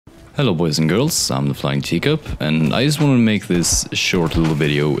Hello boys and girls, I'm TheFlyingTeaCup, and I just want to make this short little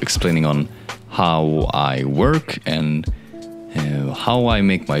video explaining on how I work and how I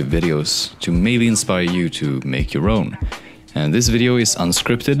make my videos to maybe inspire you to make your own. And this video is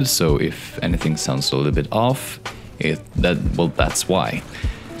unscripted, so if anything sounds a little bit off, that's why.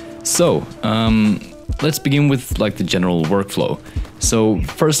 So, let's begin with like the general workflow. So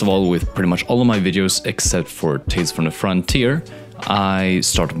first of all, with pretty much all of my videos except for Tales from the Frontier, I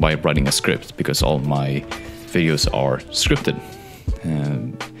start by writing a script because all my videos are scripted.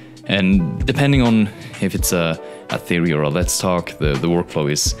 And depending on if it's a theory or a let's talk, the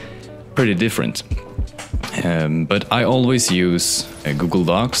workflow is pretty different. But I always use Google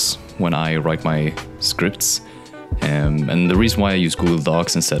Docs when I write my scripts. And the reason why I use Google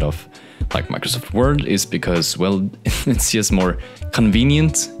Docs instead of like Microsoft Word is because, well, it's just more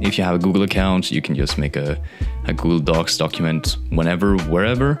convenient. If you have a Google account, you can just make a Google Docs document whenever,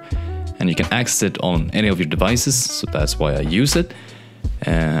 wherever, and you can access it on any of your devices, so that's why I use it.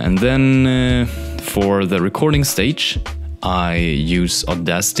 And then for the recording stage, I use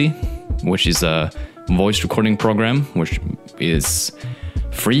Audacity, which is a voice recording program, which is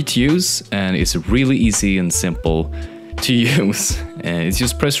free to use, and it's really easy and simple to use. It's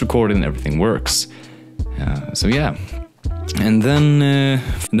just press record and everything works. So yeah. And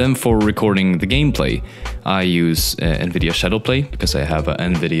then for recording the gameplay, I use NVIDIA Shadowplay because I have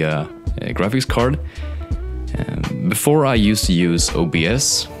an NVIDIA graphics card. Before I used to use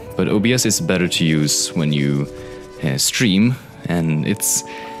OBS, but OBS is better to use when you stream, and it's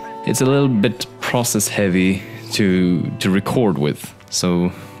a little bit process heavy to record with.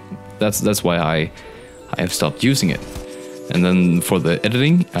 So that's why I have stopped using it. And then for the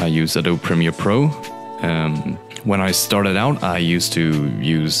editing, I use Adobe Premiere Pro. When I started out, I used to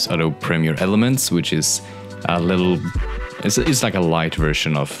use Adobe Premiere Elements, which is it's like a light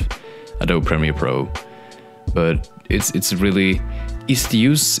version of Adobe Premiere Pro. But it's really easy to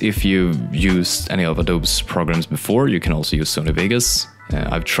use if you've used any of Adobe's programs before. You can also use Sony Vegas.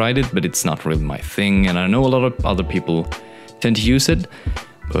 I've tried it, but it's not really my thing. And I know a lot of other people tend to use it,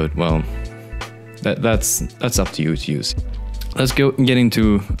 but well, that's up to you to use. Let's get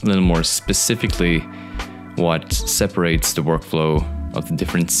into a little more specifically what separates the workflow of the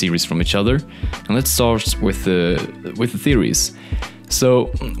different series from each other. And let's start with the theories. So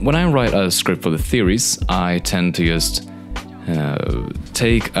when I write a script for the theories, I tend to just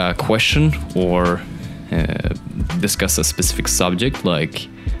take a question or discuss a specific subject, like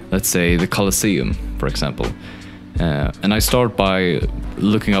let's say the Colosseum, for example. And I start by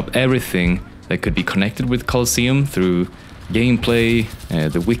looking up everything that could be connected with Colosseum through gameplay,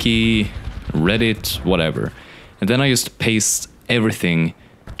 the wiki, Reddit, whatever. And then I just paste everything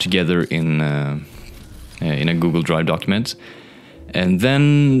together in a Google Drive document. And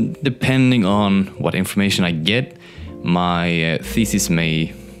then, depending on what information I get, my thesis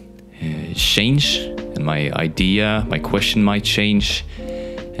may change, and my idea, my question might change.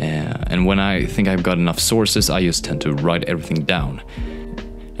 And when I think I've got enough sources, I just tend to write everything down.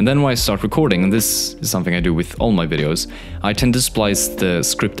 And then when I start recording, and this is something I do with all my videos, I tend to splice the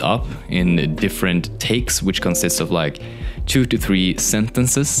script up in different takes, which consists of like 2 to 3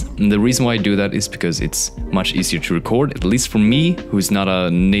 sentences. And the reason why I do that is because it's much easier to record, at least for me, who's not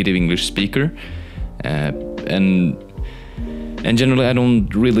a native English speaker. And generally I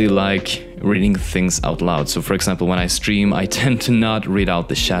don't really like reading things out loud. So for example, when I stream, I tend to not read out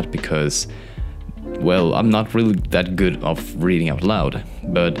the chat because, well, I'm not really that good of reading out loud,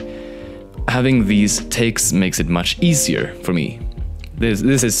 but having these takes makes it much easier for me.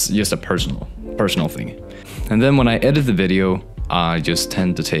 This is just a personal thing. And then when I edit the video, I just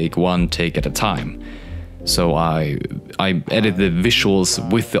tend to take one take at a time. So I edit the visuals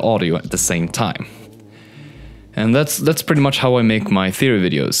with the audio at the same time. And that's pretty much how I make my theory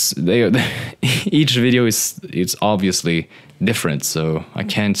videos. Each video is obviously different, so I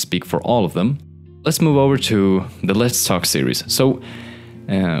can't speak for all of them. Let's move over to the Let's Talk series. So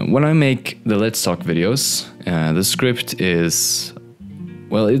when I make the Let's Talk videos, the script is,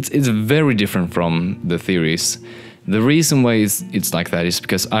 well, it's very different from the theories. The reason why it's like that is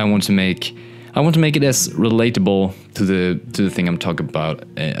because I want to make it as relatable to the thing I'm talking about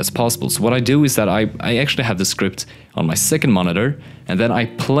as possible. So what I do is that I actually have the script on my second monitor, and then I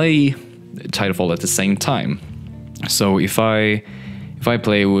play Titanfall at the same time. So if I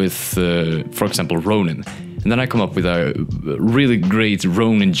play with, for example, Ronin, and then I come up with a really great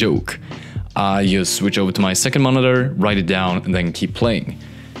Ronin joke, I just switch over to my second monitor, write it down, and then keep playing.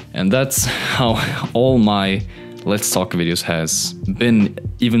 And that's how all my Let's Talk videos has been,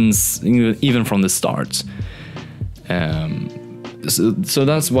 even from the start. So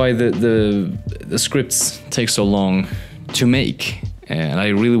that's why the scripts take so long to make. And I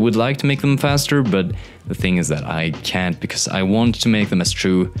really would like to make them faster, but the thing is that I can't, because I want to make them as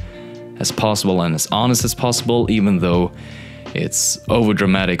true as possible and as honest as possible, even though it's over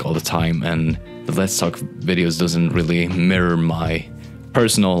dramatic all the time and the Let's Talk videos doesn't really mirror my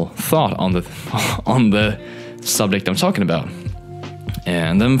personal thought on the subject I'm talking about.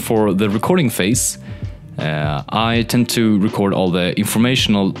 And then for the recording phase, I tend to record all the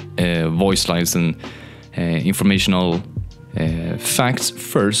informational voice lines and informational facts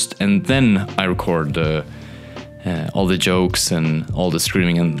first, and then I record all the jokes and all the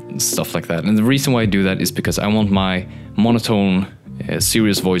screaming and stuff like that. And the reason why I do that is because I want my monotone,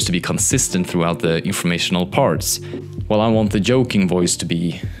 serious voice to be consistent throughout the informational parts, while I want the joking voice to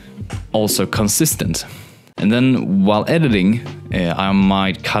be also consistent. And then while editing, I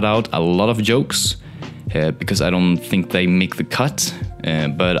might cut out a lot of jokes because I don't think they make the cut,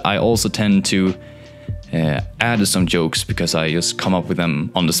 but I also tend to add some jokes because I just come up with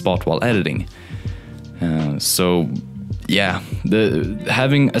them on the spot while editing. So yeah,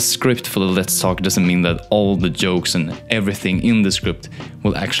 having a script for the Let's Talk doesn't mean that all the jokes and everything in the script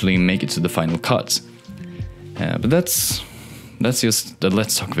will actually make it to the final cut. But that's just the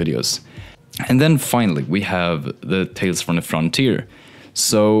Let's Talk videos. And then finally we have the Tales from the Frontier.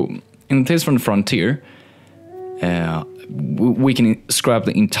 So in Tales from the Frontier, we can scrap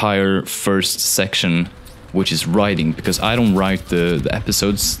the entire first section, which is writing, because I don't write the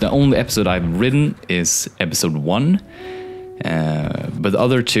episodes. The only episode I've written is episode 1, but the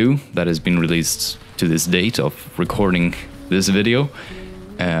other 2 that has been released to this date of recording this video,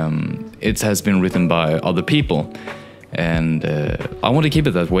 it has been written by other people, and I want to keep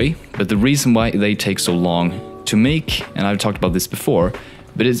it that way. But the reason why they take so long to make, and I've talked about this before,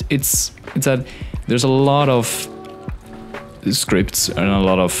 but it's that there's a lot of scripts and a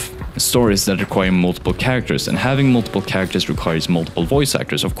lot of stories that require multiple characters, and having multiple characters requires multiple voice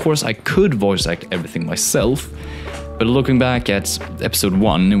actors. Of course, I could voice act everything myself, but looking back at episode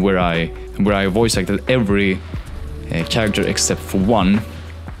 1, where I voice acted every character except for one,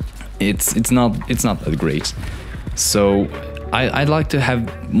 it's not that great. So I'd like to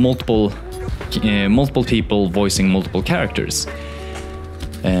have multiple people voicing multiple characters.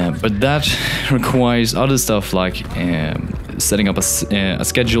 But that requires other stuff like setting up a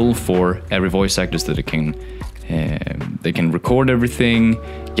schedule for every voice actor so that they can record everything,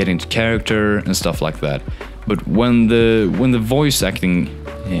 get into character and stuff like that. But when the voice acting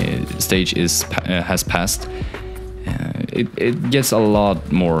stage has passed, it gets a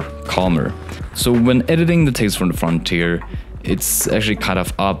lot more calmer. So when editing the Tales from the Frontier, it's actually kind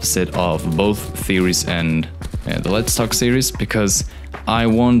of opposite of both theories and the Let's Talk series, because I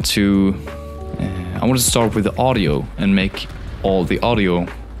want to start with the audio and make all the audio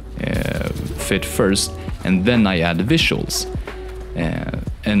fit first, and then I add the visuals.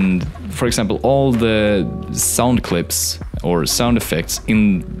 And for example, all the sound clips or sound effects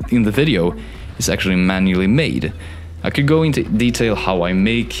in the video is actually manually made. I could go into detail how I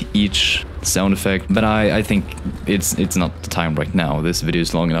make each sound effect, but I think it's not the time right now. This video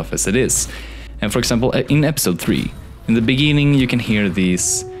is long enough as it is. And for example, in episode 3, in the beginning you can hear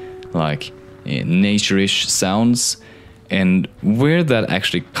these like nature-ish sounds, and where that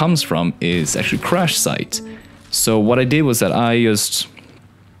actually comes from is actually Crash Site. So what I did was that I just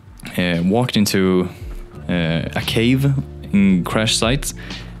walked into a cave in Crash Site,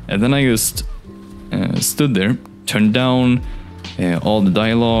 and then I just stood there, turned down all the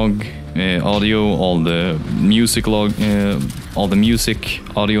dialogue, audio, all the music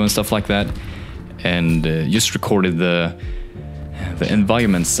audio and stuff like that, and just recorded the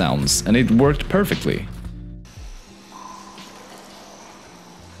environment sounds, and it worked perfectly.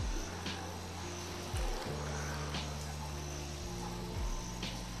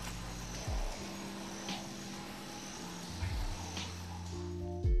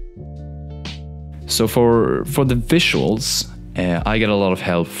 So for the visuals, I get a lot of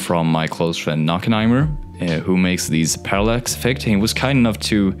help from my close friend Nakenheimer, who makes these parallax effects. He was kind enough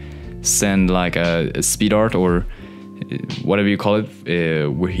to send like a speed art, or whatever you call it,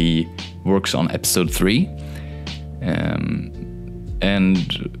 where he works on episode 3,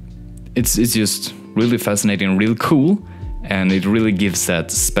 and it's just really fascinating and really cool, and it really gives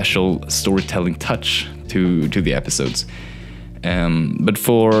that special storytelling touch to the episodes. But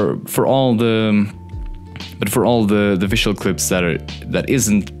for all the visual clips that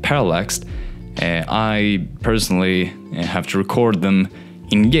isn't parallaxed, I personally have to record them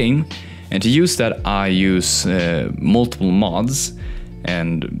in game, and to use that I use multiple mods,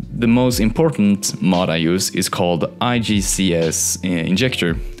 and the most important mod I use is called IGCS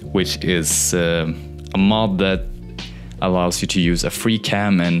Injector, which is a mod that allows you to use a free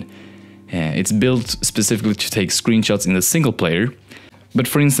cam, and it's built specifically to take screenshots in the single player. But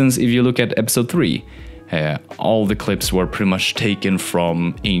for instance, if you look at episode 3, all the clips were pretty much taken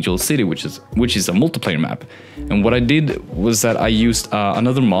from Angel City, which is a multiplayer map. And what I did was that I used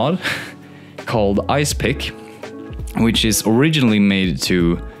another mod called Ice Pick, which is originally made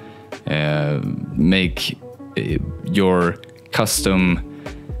to make your custom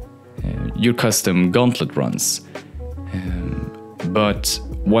gauntlet runs. But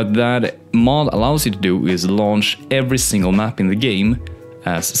what that mod allows you to do is launch every single map in the game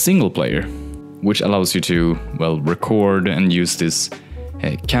as single player, which allows you to, well, record and use this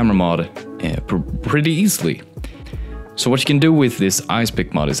camera mod pretty easily. So what you can do with this Ice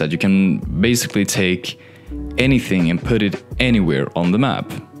Pick mod is that you can basically take anything and put it anywhere on the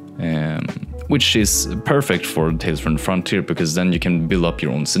map, which is perfect for Tales from the Frontier, because then you can build up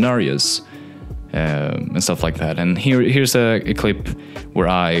your own scenarios and stuff like that. And here's a clip where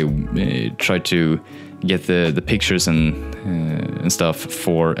I try to get the pictures and stuff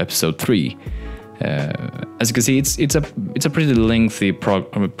for episode 3. As you can see, it's a pretty lengthy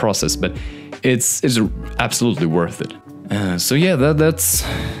process, but it's absolutely worth it. So yeah, that's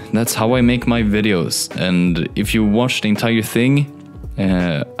how I make my videos. And if you watch the entire thing,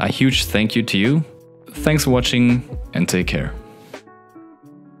 a huge thank you to you. Thanks for watching, and take care.